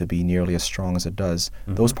doesn't need to be nearly as strong as it does.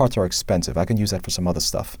 Mm-hmm. Those parts are expensive. I can use that for some other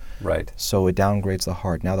stuff. Right. So it downgrades the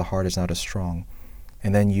heart. Now the heart is not as strong.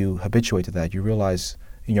 And then you habituate to that. You realize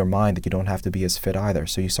in your mind that you don't have to be as fit either.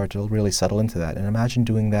 So you start to really settle into that. And imagine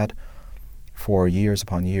doing that for years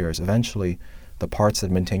upon years. Eventually, the parts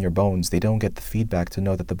that maintain your bones, they don't get the feedback to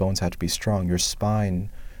know that the bones have to be strong. Your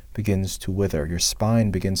spine begins to wither. Your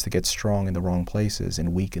spine begins to get strong in the wrong places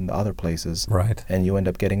and weak in the other places. Right. And you end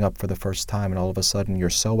up getting up for the first time, and all of a sudden your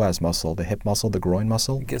psoas muscle, the hip muscle, the groin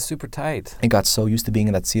muscle, it gets super tight. It got so used to being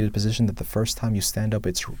in that seated position that the first time you stand up,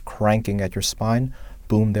 it's cranking at your spine.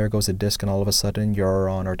 Boom, there goes a disc, and all of a sudden you're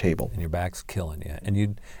on our table. And your back's killing you.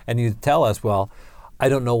 And you tell us, well, I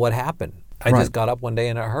don't know what happened. I just got up one day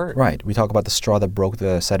and it hurt. Right. We talk about the straw that broke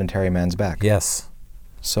the sedentary man's back. Yes.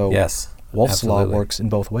 So yes, Wolff's Law works in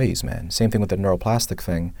both ways, man. Same thing with the neuroplastic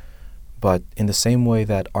thing. But in the same way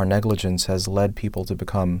that our negligence has led people to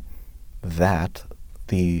become the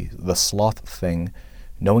sloth thing,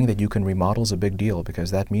 knowing that you can remodel is a big deal because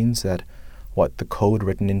that means that the code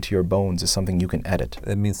written into your bones is something you can edit.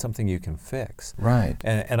 It means something you can fix. Right.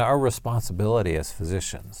 And our responsibility as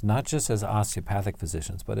physicians, not just as osteopathic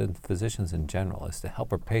physicians, but in physicians in general, is to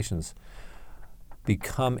help our patients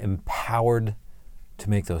become empowered to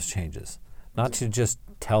make those changes. Not to just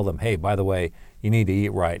tell them, hey, by the way, you need to eat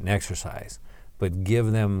right and exercise, but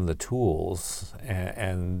give them the tools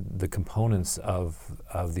and the components of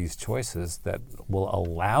these choices that will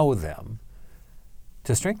allow them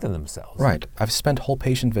to strengthen themselves. Right. I've spent whole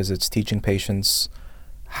patient visits teaching patients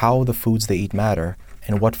how the foods they eat matter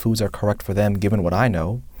and what foods are correct for them given what I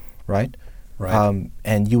know, right? Right.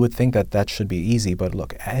 And you would think that that should be easy, but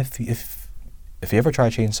look, if you ever try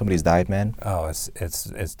to change somebody's diet, man, Oh,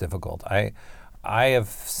 it's difficult. I have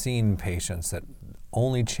seen patients that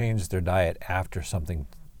only change their diet after something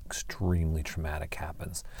extremely traumatic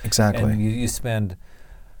happens. exactly. And you spend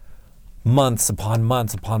months upon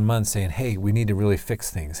months upon months saying, hey, we need to really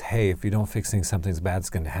fix things. Hey, if you don't fix things, something's bad's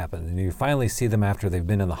going to happen. And you finally see them after they've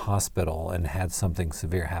been in the hospital and had something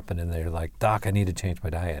severe happen, and they're like, Doc, I need to change my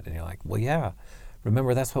diet. And you're like, well, yeah,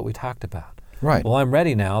 remember, that's what we talked about. Right. Well, I'm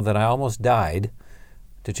ready now that I almost died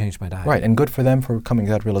to change my diet. Right, and good for them for coming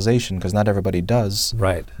to that realization, because not everybody does.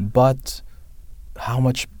 Right. But how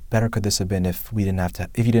much better could this have been if you didn't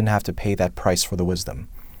have to pay that price for the wisdom,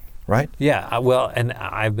 right? Yeah, well, and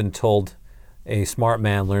I've been told a smart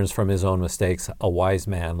man learns from his own mistakes. A wise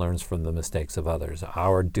man learns from the mistakes of others.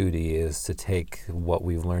 Our duty is to take what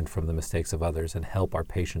we've learned from the mistakes of others and help our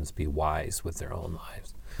patients be wise with their own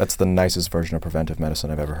lives. That's the nicest version of preventive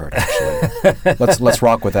medicine I've ever heard, actually. let's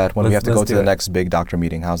rock with that when we have to go to the next big doctor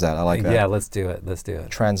meeting. How's that? I like that. Yeah, let's do it. Let's do it.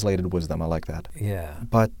 Translated wisdom, I like that. Yeah.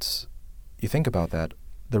 But you think about that.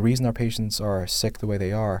 The reason our patients are sick the way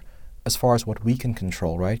they are, as far as what we can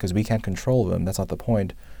control, right? Because we can't control them, that's not the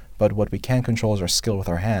point. But what we can control is our skill with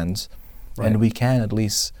our hands. Right. And we can at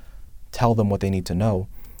least tell them what they need to know.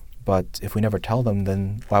 But if we never tell them,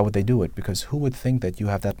 then why would they do it? Because who would think that you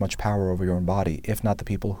have that much power over your own body, if not the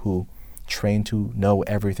people who train to know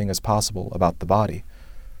everything as possible about the body?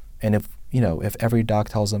 And if every doc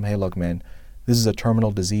tells them, hey, look, man, this is a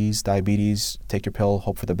terminal disease, diabetes, take your pill,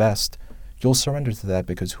 hope for the best, you'll surrender to that,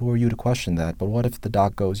 because who are you to question that? But what if the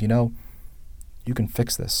doc goes, you can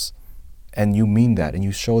fix this, and you mean that, and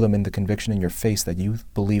you show them in the conviction in your face that you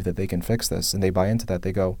believe that they can fix this, and they buy into that,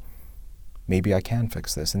 they go, maybe I can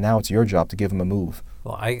fix this. And now it's your job to give them a move.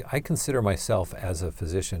 Well, I consider myself as a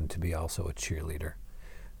physician to be also a cheerleader.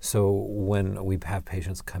 So when we have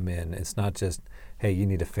patients come in, it's not just, hey, you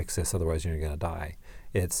need to fix this, otherwise you're going to die.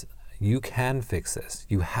 It's, you can fix this.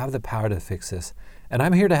 You have the power to fix this, and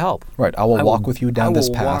I'm here to help. Right, I will walk with you down this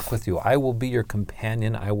path. I will walk with you. I will be your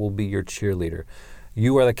companion. I will be your cheerleader.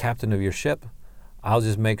 You are the captain of your ship. I'll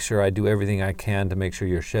just make sure I do everything I can to make sure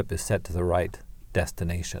your ship is set to the right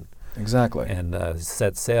destination. Exactly. And we'll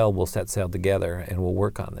set sail together, and we'll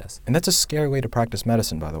work on this. And that's a scary way to practice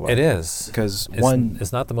medicine, by the way. It is. Because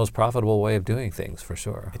it's not the most profitable way of doing things, for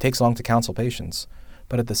sure. It takes long to counsel patients.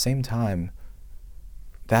 But at the same time,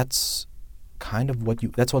 that's kind of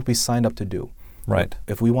that's what we signed up to do. Right.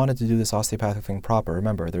 If we wanted to do this osteopathic thing proper,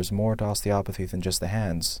 remember, there's more to osteopathy than just the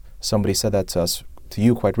hands. Somebody said that to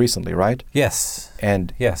you quite recently, right? Yes.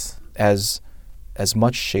 And yes, as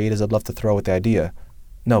much shade as I'd love to throw at the idea,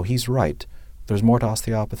 no, he's right. There's more to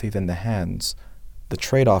osteopathy than the hands. The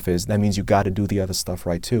trade-off is that means you got to do the other stuff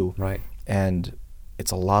right too. Right. And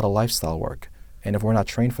it's a lot of lifestyle work. And if we're not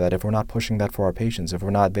trained for that, if we're not pushing that for our patients, if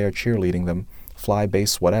we're not there cheerleading them, fly,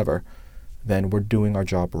 base, whatever, then we're doing our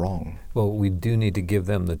job wrong. Well, we do need to give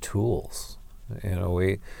them the tools.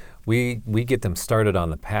 We get them started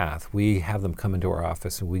on the path. We have them come into our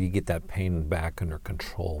office, and we get that pain back under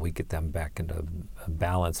control. We get them back into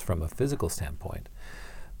balance from a physical standpoint.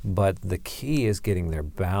 But the key is getting their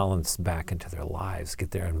balance back into their lives, get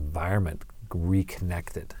their environment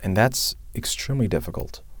reconnected. And that's extremely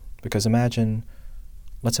difficult, because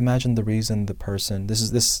let's imagine the reason the person,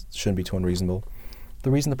 this shouldn't be too unreasonable, the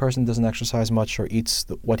reason the person doesn't exercise much or eats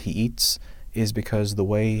what he eats is because the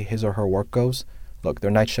way his or her work goes. Look, they're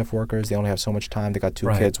night shift workers, they only have so much time, they got 2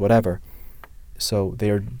 Right. kids, whatever. So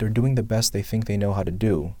they're doing the best they think they know how to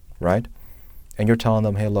do, right? And you're telling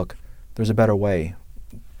them, hey, look, there's a better way.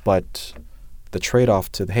 But the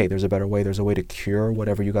trade-off to, hey, there's a better way, there's a way to cure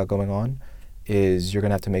whatever you got going on, is you're going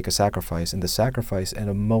to have to make a sacrifice. And the sacrifice, at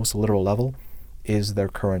a most literal level, is their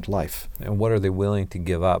current life. And what are they willing to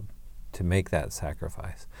give up to make that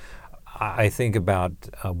sacrifice? I think about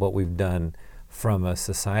what we've done from a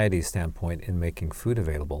society standpoint in making food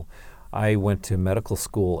available. I went to medical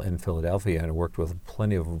school in Philadelphia and worked with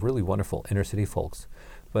plenty of really wonderful inner city folks.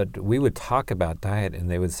 But we would talk about diet, and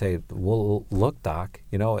they would say, well, look, doc,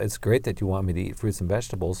 it's great that you want me to eat fruits and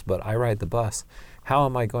vegetables, but I ride the bus. How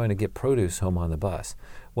am I going to get produce home on the bus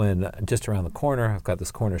when just around the corner, I've got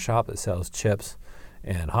this corner shop that sells chips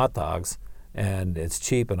and hot dogs, and it's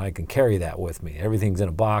cheap, and I can carry that with me. Everything's in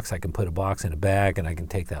a box. I can put a box in a bag, and I can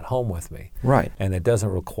take that home with me. Right. And it doesn't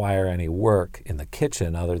require any work in the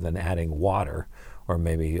kitchen other than adding water or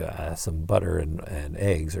maybe some butter and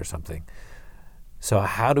eggs or something. So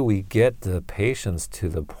how do we get the patients to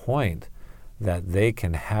the point that they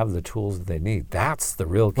can have the tools that they need? That's the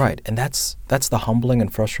real key. Right, and that's the humbling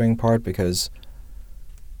and frustrating part, because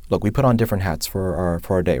look, we put on different hats for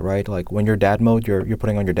our day, right? Like when you're dad mode, you're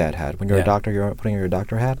putting on your dad hat. When you're a doctor, you're putting on your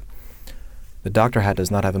doctor hat. The doctor hat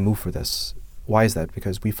does not have a move for this. Why is that?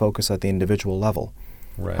 Because we focus at the individual level.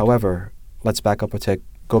 Right. However, let's back up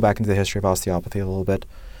go back into the history of osteopathy a little bit.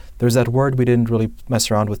 There's that word we didn't really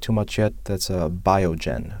mess around with too much yet. That's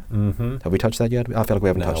biogen. Mm-hmm. Have we touched that yet? I feel like we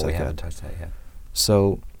haven't touched that yet. No, we haven't touched that yet.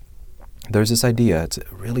 So there's this idea, it's a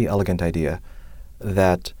really elegant idea,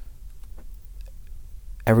 that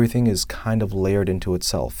everything is kind of layered into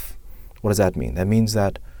itself. What does that mean? That means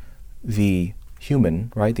that the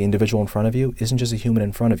human, right, the individual in front of you, isn't just a human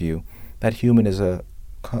in front of you. That human is a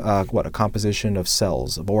composition of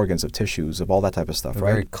cells, of organs, of tissues, of all that type of stuff, right?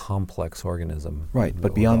 A very complex organism. Right,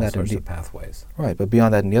 but beyond that, sorts of pathways. Right, but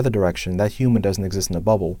beyond that, in the other direction, that human doesn't exist in a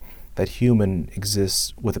bubble. That human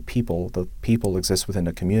exists with a people. The people exist within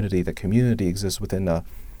a community. The community exists within a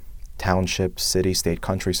township, city, state,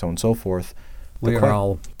 country, so on and so forth. We are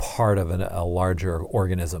all part of a larger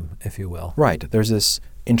organism, if you will. Right. There's this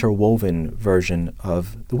interwoven version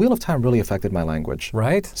of the Wheel of Time really affected my language.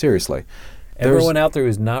 Right? Seriously. Everyone out there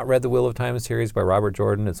who's not read the Wheel of Time series by Robert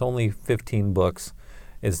Jordan, it's only 15 books.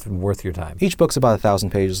 It's worth your time. Each book's about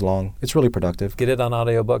 1,000 pages long. It's really productive. Get it on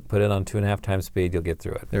audiobook, put it on 2.5 times speed, you'll get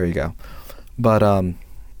through it. There you go. But can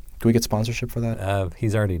we get sponsorship for that?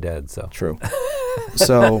 He's already dead, so. True.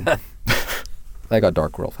 So that got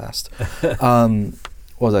dark real fast. What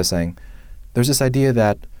was I saying? There's this idea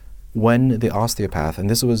that when the osteopath, and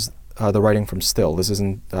this was the writing from Still, this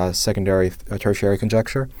isn't secondary, tertiary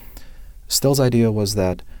conjecture. Still's idea was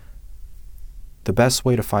that the best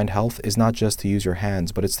way to find health is not just to use your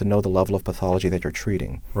hands, but it's to know the level of pathology that you're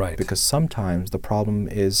treating. Right. Because sometimes the problem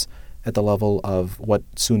is at the level of what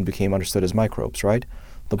soon became understood as microbes, right?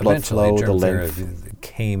 The blood flow, the lymph.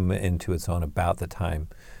 Came into its own about the time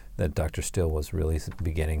that Dr. Still was really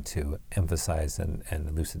beginning to emphasize and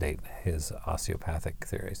elucidate his osteopathic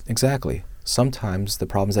theories. Exactly. Sometimes the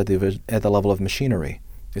problem is at the level of machinery.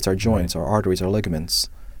 It's our joints, our arteries, our ligaments.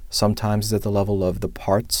 Sometimes it's at the level of the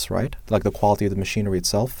parts, right? Like the quality of the machinery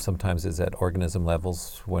itself. Sometimes it's at organism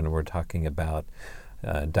levels when we're talking about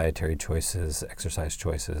dietary choices, exercise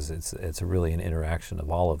choices. It's really an interaction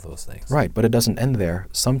of all of those things. Right, but it doesn't end there.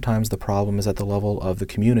 Sometimes the problem is at the level of the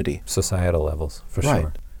community. Societal levels, for right.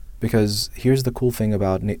 sure. Because here's the cool thing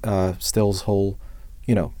about Still's whole,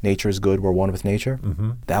 nature is good, we're one with nature.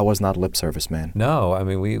 Mm-hmm. That was not lip service, man. No, I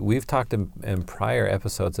mean, we've talked in prior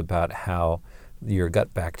episodes about how your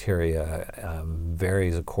gut bacteria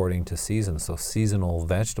varies according to seasons. So seasonal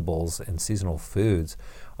vegetables and seasonal foods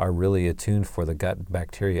are really attuned for the gut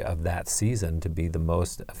bacteria of that season to be the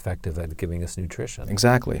most effective at giving us nutrition.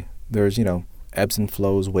 Exactly. There's, ebbs and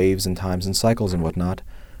flows, waves and times and cycles and whatnot.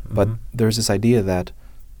 Mm-hmm. But there's this idea that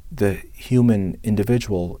the human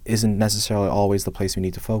individual isn't necessarily always the place we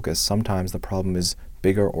need to focus. Sometimes the problem is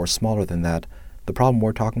bigger or smaller than that. The problem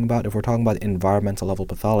we're talking about, if we're talking about environmental level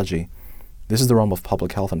pathology, this is the realm of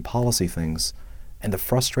public health and policy things. And the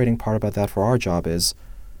frustrating part about that for our job is,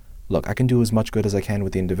 look, I can do as much good as I can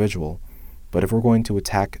with the individual, but if we're going to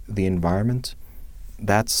attack the environment,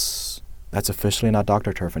 that's officially not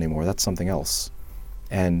Dr. Turf anymore. That's something else.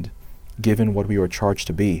 And given what we were charged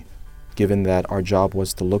to be, given that our job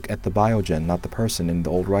was to look at the biogen, not the person in the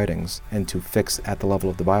old writings, and to fix at the level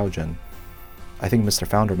of the biogen, I think Mr.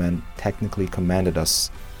 Founderman technically commanded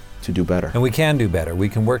us to do better. And we can do better. We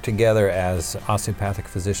can work together as osteopathic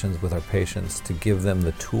physicians with our patients to give them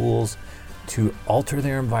the tools to alter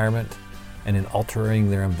their environment, and in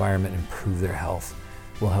altering their environment, improve their health.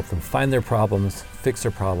 We'll help them find their problems, fix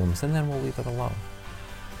their problems, and then we'll leave it alone.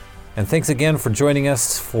 And thanks again for joining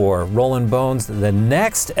us for Rollin' Bones. The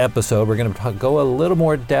next episode, we're going to go a little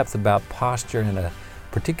more depth about posture in a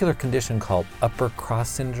particular condition called upper cross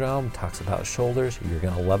syndrome. Talks about shoulders. You're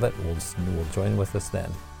going to love it. We'll join with us then.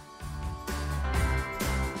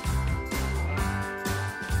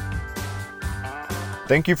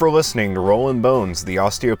 Thank you for listening to Rollin' Bones, the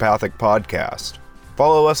osteopathic podcast.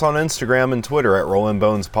 Follow us on Instagram and Twitter at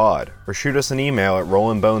RollinBonesPod, or shoot us an email at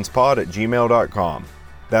rollinbonespod@gmail.com.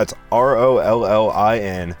 That's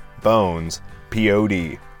ROLLIN Bones,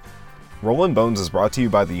 POD. Rollin' Bones is brought to you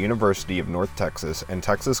by the University of North Texas and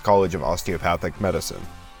Texas College of Osteopathic Medicine.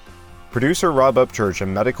 Producer Rob Upchurch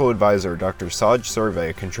and medical advisor Dr. Saj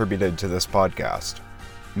Survey contributed to this podcast.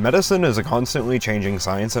 Medicine is a constantly changing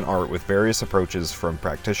science and art with various approaches from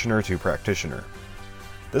practitioner to practitioner.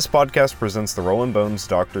 This podcast presents the Rollin' Bones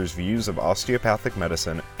doctor's views of osteopathic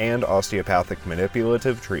medicine and osteopathic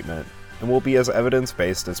manipulative treatment and will be as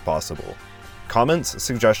evidence-based as possible. Comments,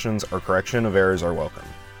 suggestions, or correction of errors are welcome.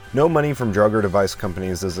 No money from drug or device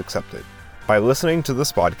companies is accepted. By listening to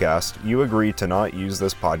this podcast, you agree to not use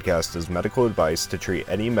this podcast as medical advice to treat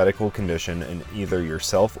any medical condition in either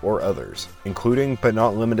yourself or others, including but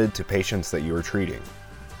not limited to patients that you are treating.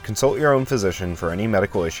 Consult your own physician for any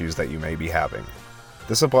medical issues that you may be having.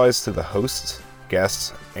 This applies to the hosts,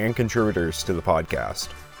 guests, and contributors to the podcast.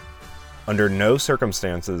 Under no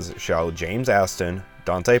circumstances shall James Aston,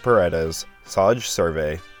 Dante Paredes, Saj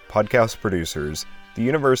Survey, podcast producers, the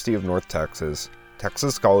University of North Texas,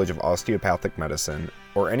 Texas College of Osteopathic Medicine,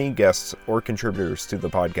 or any guests or contributors to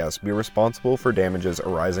the podcast be responsible for damages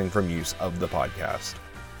arising from use of the podcast.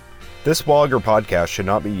 This blog or podcast should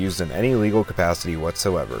not be used in any legal capacity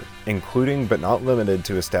whatsoever, including but not limited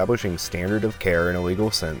to establishing standard of care in a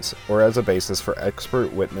legal sense or as a basis for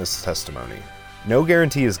expert witness testimony. No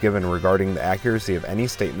guarantee is given regarding the accuracy of any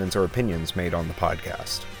statements or opinions made on the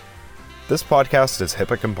podcast. This podcast is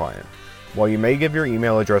HIPAA compliant. While you may give your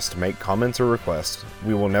email address to make comments or requests,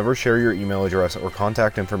 we will never share your email address or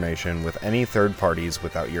contact information with any third parties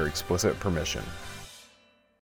without your explicit permission.